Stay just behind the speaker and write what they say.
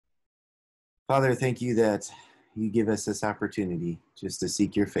Father, thank you that you give us this opportunity just to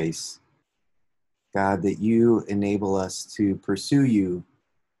seek your face. God, that you enable us to pursue you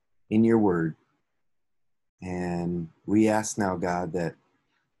in your word. And we ask now, God, that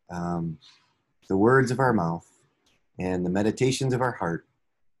the words of our mouth and the meditations of our heart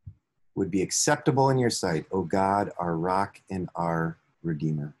would be acceptable in your sight, O God, our rock and our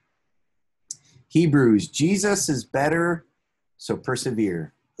redeemer. Hebrews, Jesus is better, so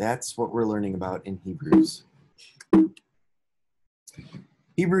persevere. That's what we're learning about in Hebrews.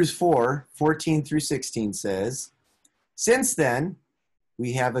 Hebrews 4:14 through 16 says, "Since then,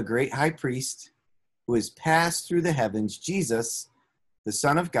 we have a great high priest who has passed through the heavens, Jesus, the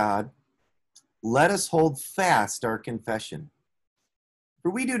Son of God. Let us hold fast our confession. For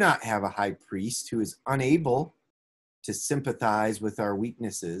we do not have a high priest who is unable to sympathize with our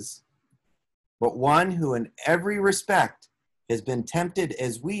weaknesses, but one who in every respect has been tempted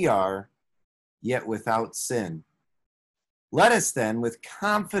as we are, yet without sin. Let us then, with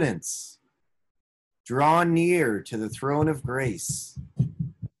confidence, draw near to the throne of grace,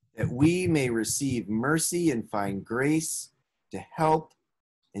 that we may receive mercy and find grace to help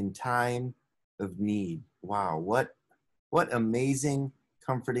in time of need." Wow, what amazing,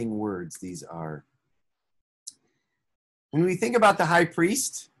 comforting words these are. When we think about the high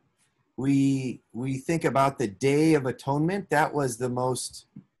priest, we think about the Day of Atonement. That was the most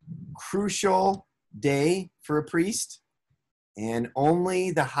crucial day for a priest, and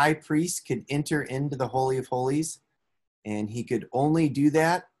only the high priest could enter into the Holy of Holies, and he could only do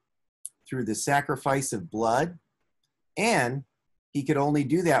that through the sacrifice of blood, and he could only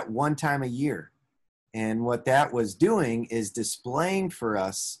do that one time a year. And what that was doing is displaying for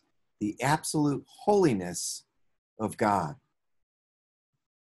us the absolute holiness of God.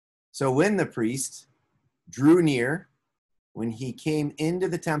 So when the priest drew near, when he came into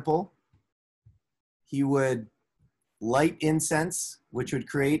the temple, he would light incense, which would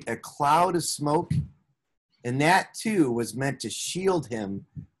create a cloud of smoke. And that too was meant to shield him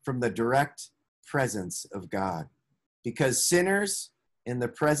from the direct presence of God. Because sinners in the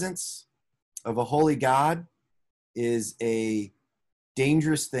presence of a holy God is a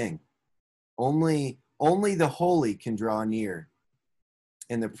dangerous thing. Only the holy can draw near.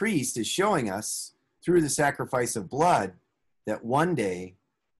 And the priest is showing us through the sacrifice of blood that one day,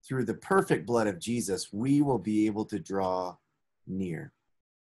 through the perfect blood of Jesus, we will be able to draw near.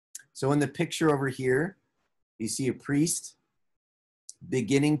 So in the picture over here, you see a priest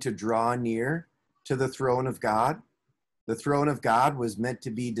beginning to draw near to the throne of God. The throne of God was meant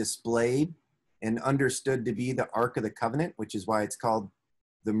to be displayed and understood to be the Ark of the Covenant, which is why it's called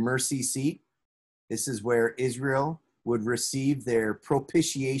the mercy seat. This is where Israel would receive their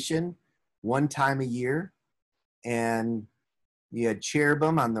propitiation one time a year. And you had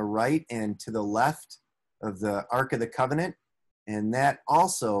cherubim on the right and to the left of the Ark of the Covenant. And that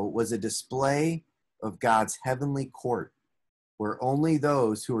also was a display of God's heavenly court, where only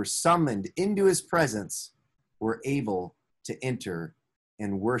those who were summoned into his presence were able to enter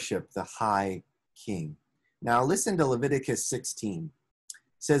and worship the high king. Now listen to Leviticus 16. It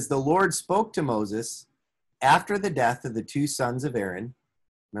says, "The Lord spoke to Moses after the death of the two sons of Aaron."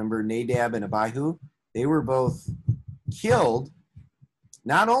 Remember Nadab and Abihu? They were both killed,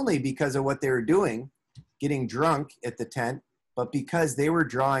 not only because of what they were doing, getting drunk at the tent, but because they were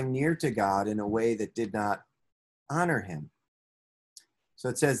drawing near to God in a way that did not honor him. So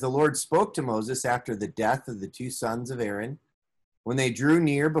it says, "The Lord spoke to Moses after the death of the two sons of Aaron, when they drew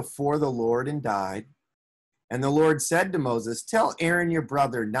near before the Lord and died. And the Lord said to Moses, 'Tell Aaron your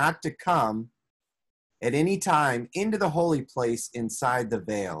brother not to come at any time into the holy place inside the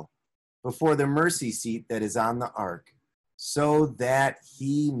veil, before the mercy seat that is on the ark, so that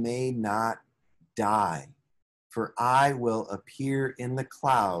he may not die. For I will appear in the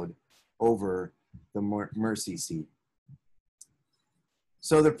cloud over the mercy seat.'"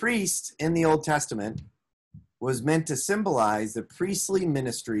 So the priest in the Old Testament was meant to symbolize the priestly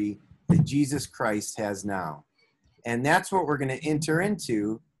ministry that Jesus Christ has now. And that's what we're going to enter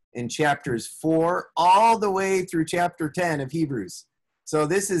into in chapters 4 all the way through chapter 10 of Hebrews. So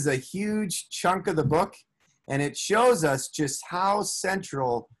this is a huge chunk of the book, and it shows us just how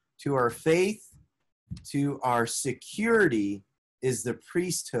central to our faith, to our security, is the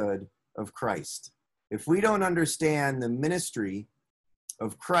priesthood of Christ. If we don't understand the ministry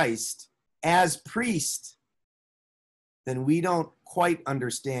of Christ as priest, then we don't quite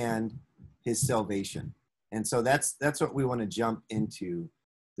understand his salvation. And so that's what we want to jump into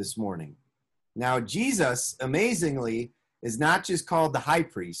this morning. Now, Jesus, amazingly, is not just called the high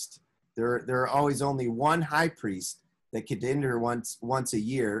priest. There are always only one high priest that could enter once a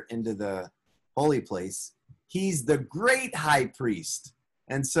year into the holy place. He's the great high priest.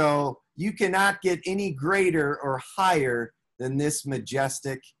 And so you cannot get any greater or higher than this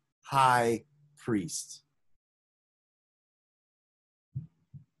majestic high priest.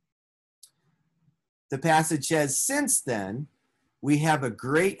 The passage says, since then, we have a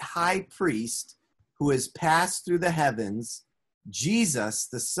great high priest who has passed through the heavens, Jesus,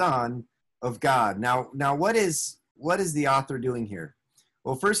 the Son of God. Now what is the author doing here?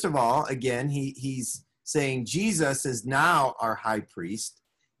 Well, first of all, again, he's saying Jesus is now our high priest.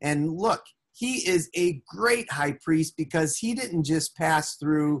 And look, he is a great high priest because he didn't just pass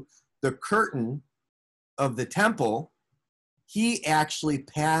through the curtain of the temple. He actually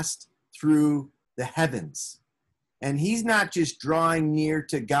passed through the heavens. And he's not just drawing near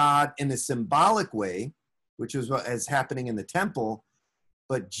to God in a symbolic way, which is what is happening in the temple,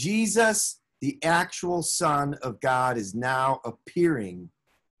 but Jesus, the actual Son of God, is now appearing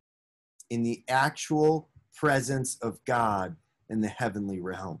in the actual presence of God in the heavenly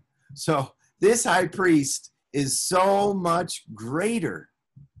realm. So this high priest is so much greater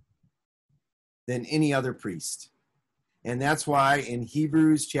than any other priest. And that's why in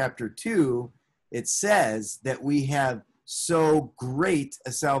Hebrews chapter 2, it says that we have so great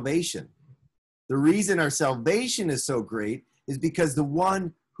a salvation. The reason our salvation is so great is because the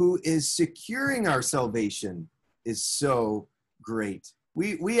one who is securing our salvation is so great.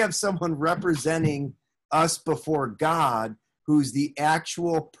 We have someone representing us before God who's the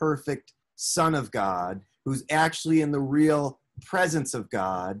actual perfect Son of God, who's actually in the real presence of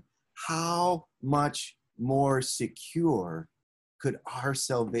God. How much more secure could our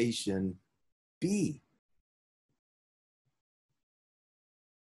salvation be?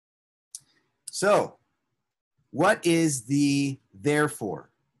 So, what is the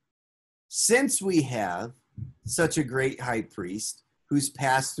therefore? Since we have such a great high priest who's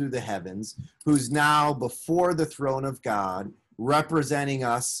passed through the heavens, who's now before the throne of God, representing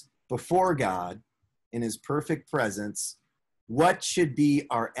us before God in his perfect presence, what should be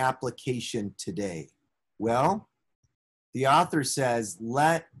our application today? Well, the author says,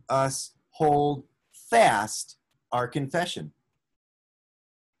 let us hold fast our confession.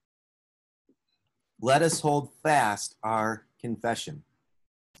 Let us hold fast our confession.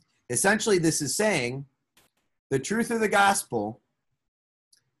 Essentially, this is saying the truth of the gospel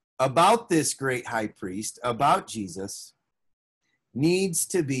about this great high priest, about Jesus, needs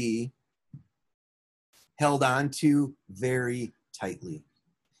to be held on to very tightly.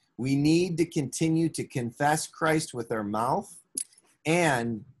 We need to continue to confess Christ with our mouth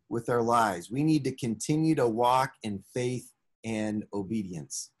and with our lives. We need to continue to walk in faith and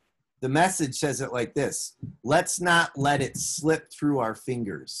obedience. The Message says it like this: let's not let it slip through our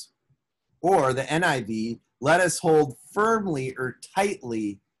fingers. Or the NIV, let us hold firmly or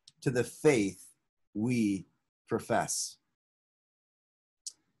tightly to the faith we profess.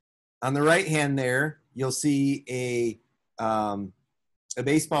 On the right hand there, you'll see a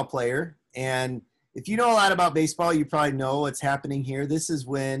baseball player. And if you know a lot about baseball, you probably know what's happening here. This is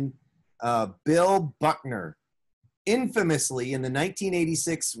when Bill Buckner, infamously in the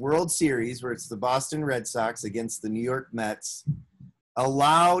 1986 World Series, where it's the Boston Red Sox against the New York Mets,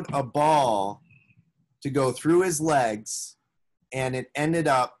 allowed a ball to go through his legs, and it ended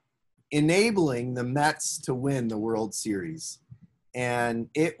up enabling the Mets to win the World Series. And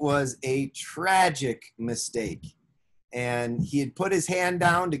it was a tragic mistake. And he had put his hand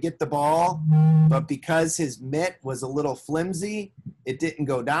down to get the ball, but because his mitt was a little flimsy, it didn't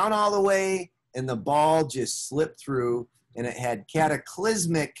go down all the way, and the ball just slipped through, and it had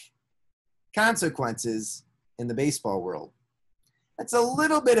cataclysmic consequences in the baseball world. That's a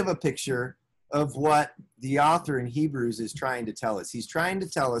little bit of a picture of what the author in Hebrews is trying to tell us. He's trying to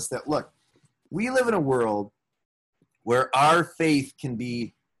tell us that, look, we live in a world where our faith can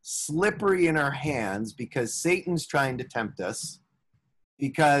be slippery in our hands because Satan's trying to tempt us,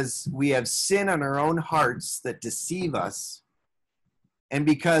 because we have sin on our own hearts that deceive us, and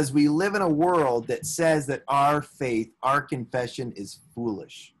because we live in a world that says that our faith, our confession is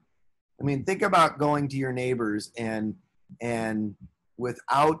foolish. I mean, think about going to your neighbors and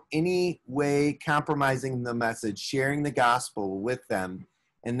without any way compromising the message, sharing the gospel with them,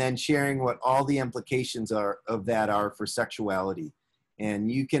 and then sharing what all the implications of that are for sexuality.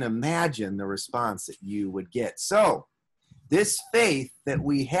 And you can imagine the response that you would get. So this faith that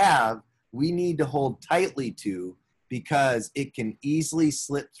we have, we need to hold tightly to, because it can easily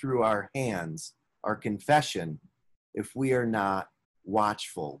slip through our hands, our confession, if we are not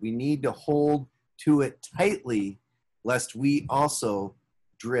watchful. We need to hold to it tightly, lest we also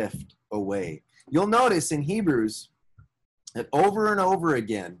drift away. You'll notice in Hebrews that over and over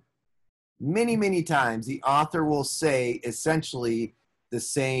again, many, many times, the author will say essentially the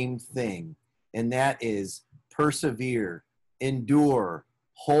same thing, and that is persevere, endure,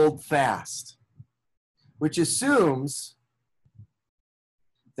 hold fast, which assumes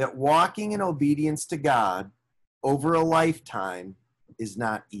that walking in obedience to God over a lifetime is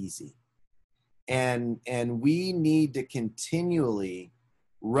not easy. And we need to continually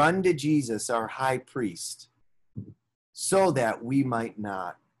run to Jesus, our high priest, so that we might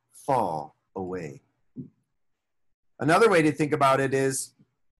not fall away. Another way to think about it is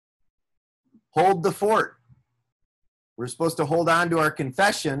hold the fort. We're supposed to hold on to our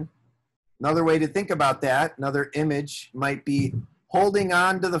confession. Another way to think about that, another image might be holding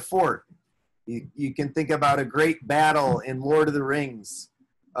on to the fort. You can think about a great battle in Lord of the Rings,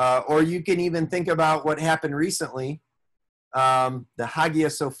 or you can even think about what happened recently, the Hagia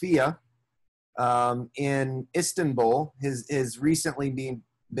Sophia in Istanbul has recently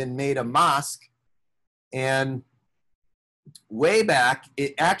been made a mosque, and way back,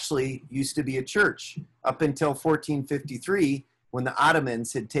 it actually used to be a church up until 1453 when the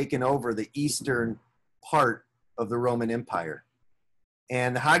Ottomans had taken over the eastern part of the Roman Empire.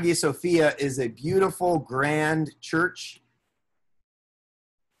 And the Hagia Sophia is a beautiful, grand church.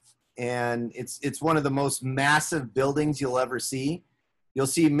 And it's one of the most massive buildings you'll ever see. You'll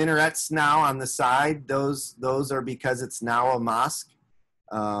see minarets now on the side. Those are because it's now a mosque.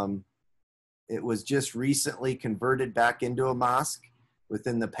 It was just recently converted back into a mosque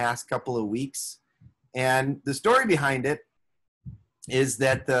within the past couple of weeks. And the story behind it is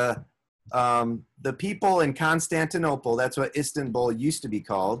that the people in Constantinople, that's what Istanbul used to be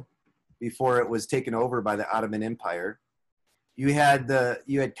called before it was taken over by the Ottoman Empire. You had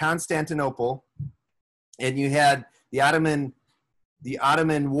Constantinople, and you had the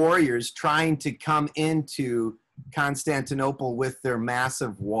Ottoman warriors trying to come into Constantinople with their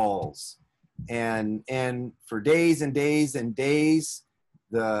massive walls. And for days and days and days,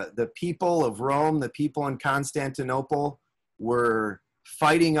 the people of Rome, the people in Constantinople were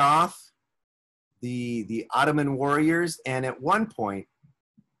fighting off the Ottoman warriors. And at one point,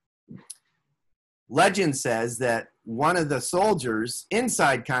 legend says that one of the soldiers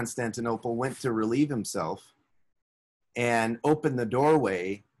inside Constantinople went to relieve himself and opened the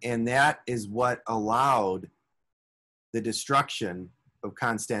doorway, and that is what allowed the destruction of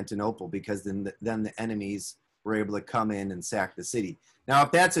Constantinople, because then the enemies were able to come in and sack the city. Now,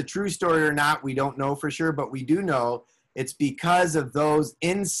 if that's a true story or not, we don't know for sure, but we do know it's because of those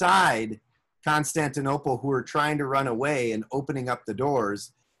inside Constantinople who were trying to run away and opening up the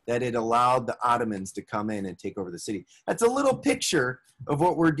doors that it allowed the Ottomans to come in and take over the city. That's a little picture of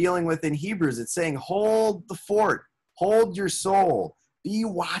what we're dealing with in Hebrews. It's saying, hold the fort, hold your soul, be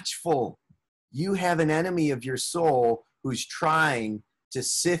watchful. You have an enemy of your soul who's trying to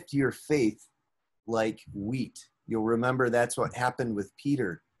sift your faith like wheat. You'll remember that's what happened with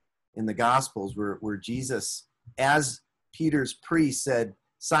Peter in the Gospels, where Jesus, as Peter's priest, said,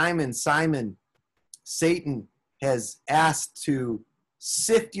 Simon, Simon, Satan has asked to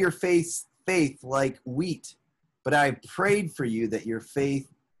sift your faith like wheat, but I prayed for you that your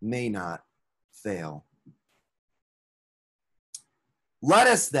faith may not fail. Let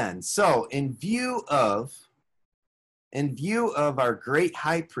us then, so in view of our great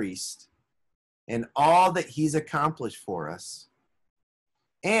high priest and all that he's accomplished for us,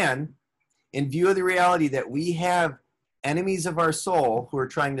 and in view of the reality that we have enemies of our soul who are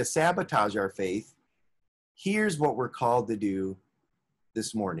trying to sabotage our faith, here's what we're called to do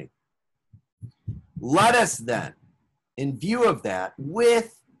this morning. Let us then, in view of that,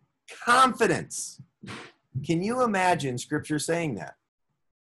 with confidence. Can you imagine Scripture saying that?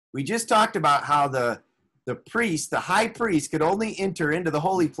 We just talked about how the priest, the high priest, could only enter into the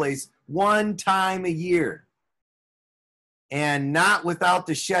holy place one time a year, and not without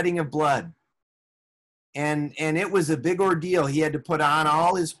the shedding of blood. And it was a big ordeal. He had to put on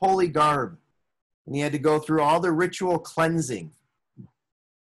all his holy garb, and he had to go through all the ritual cleansing.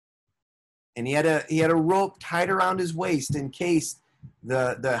 And he had a rope tied around his waist in case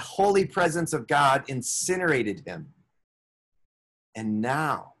the holy presence of God incinerated him. And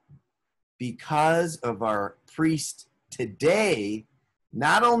now, because of our priest today,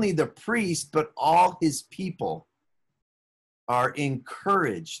 not only the priest, but all his people are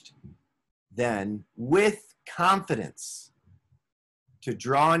encouraged then with confidence to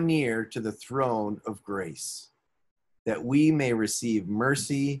draw near to the throne of grace, that we may receive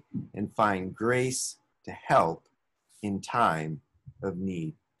mercy and find grace to help in time of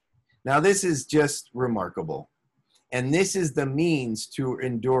need. Now, this is just remarkable. And this is the means to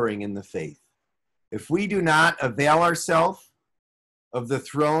enduring in the faith. If we do not avail ourselves of the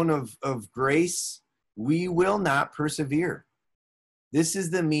throne of grace, we will not persevere. This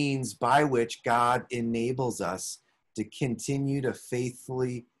is the means by which God enables us to continue to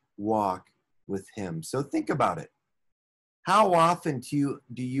faithfully walk with him. So think about it. How often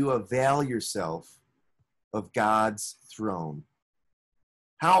do you avail yourself of God's throne?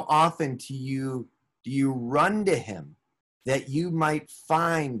 How often do you run to him that you might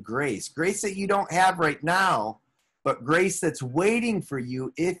find grace? Grace that you don't have right now, but grace that's waiting for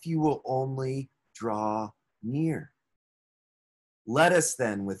you if you will only draw near. Let us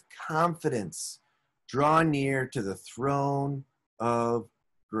then, with confidence, draw near to the throne of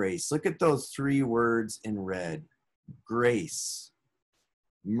grace. Look at those three words in red. Grace,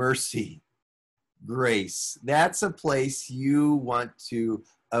 mercy, grace. That's a place you want to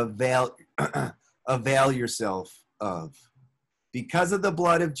avail yourself of. Because of the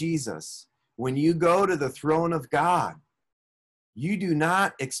blood of Jesus, when you go to the throne of God, you do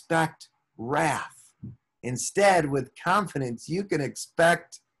not expect wrath. Instead, with confidence, you can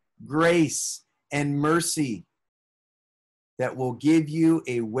expect grace and mercy that will give you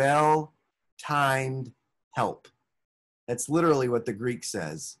a well-timed help. That's literally what the Greek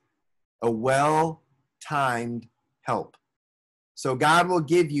says, a well-timed help. So God will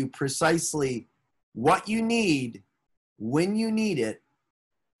give you precisely what you need when you need it,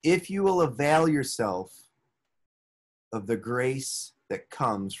 if you will avail yourself of the grace that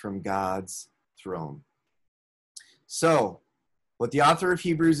comes from God's throne. So, what the author of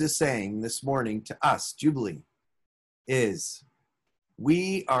Hebrews is saying this morning to us, Jubilee, is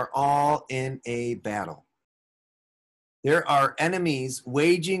we are all in a battle. There are enemies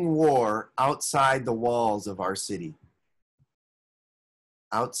waging war outside the walls of our city,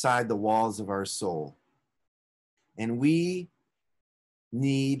 outside the walls of our soul. And we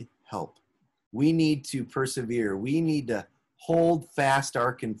need help. We need to persevere. We need to hold fast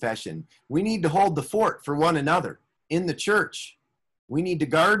our confession. We need to hold the fort for one another in the church. We need to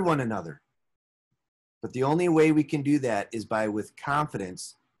guard one another. But the only way we can do that is by, with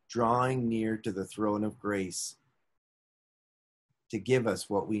confidence, drawing near to the throne of grace to give us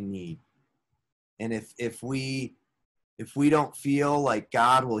what we need. And if we don't feel like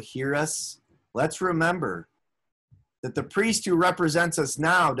God will hear us, let's remember that the priest who represents us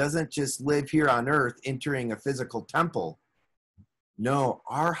now doesn't just live here on earth entering a physical temple. No,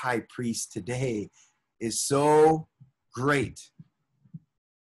 our high priest today is so great.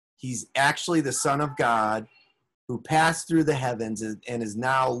 He's actually the Son of God who passed through the heavens and is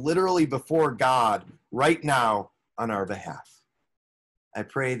now literally before God right now on our behalf. I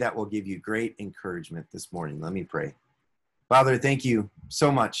pray that will give you great encouragement this morning. Let me pray. Father, thank you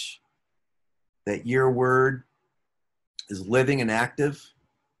so much that your word is living and active,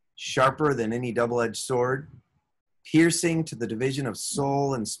 sharper than any double-edged sword, piercing to the division of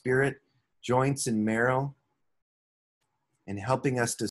soul and spirit, joints and marrow, and helping us to